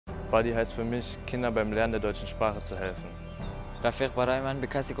buddY heißt für mich, Kindern beim Lernen der deutschen Sprache zu helfen. رفیق برای من به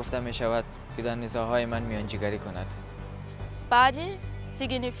کسی گفته می شود که در نزاعهای من میانجیگری کند. buddY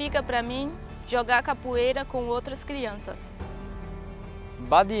significa para mim jogar capoeira com outras crianças.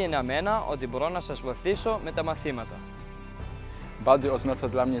 buddY είναι αμένα ότι μπορώ να σας βοηθήσω με τα μαθήματα. buddY oznacza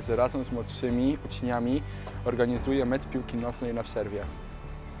dla mnie, że razem z młodszymi uczniami organizuję mecz piłki nożnej na przerwie.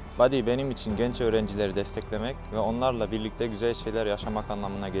 buddY benim için genç öğrencileri desteklemek ve onlarla birlikte güzel şeyler yaşamak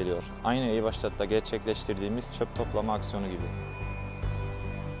anlamına geliyor. Aynı Eberstadt'ta gerçekleştirdiğimiz çöp toplama aksiyonu gibi.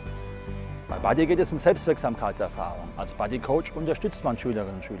 Bei buddY geht es um Selbstwirksamkeitserfahrung. Als buddY-Coach unterstützt man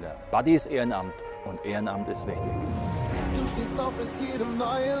Schülerinnen und Schüler. buddY ist Ehrenamt und Ehrenamt ist wichtig. Du stehst auf mit jedem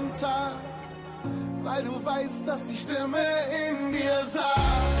neuen Tag, weil du weißt, dass die Stimme in dir sagt.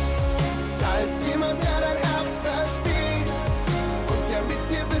 Da ist jemand, der dein Herz versteht und der mit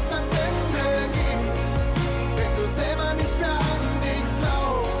dir bis ans Ende geht. Wenn du selber nicht mehr an dich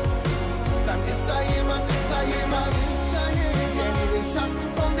glaubst, dann ist da jemand, der dir den Schatten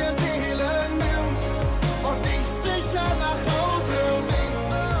von der Seele nimmt und dich sicher nach Hause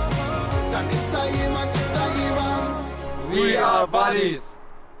bringt. Dann ist da jemand. We are buddys.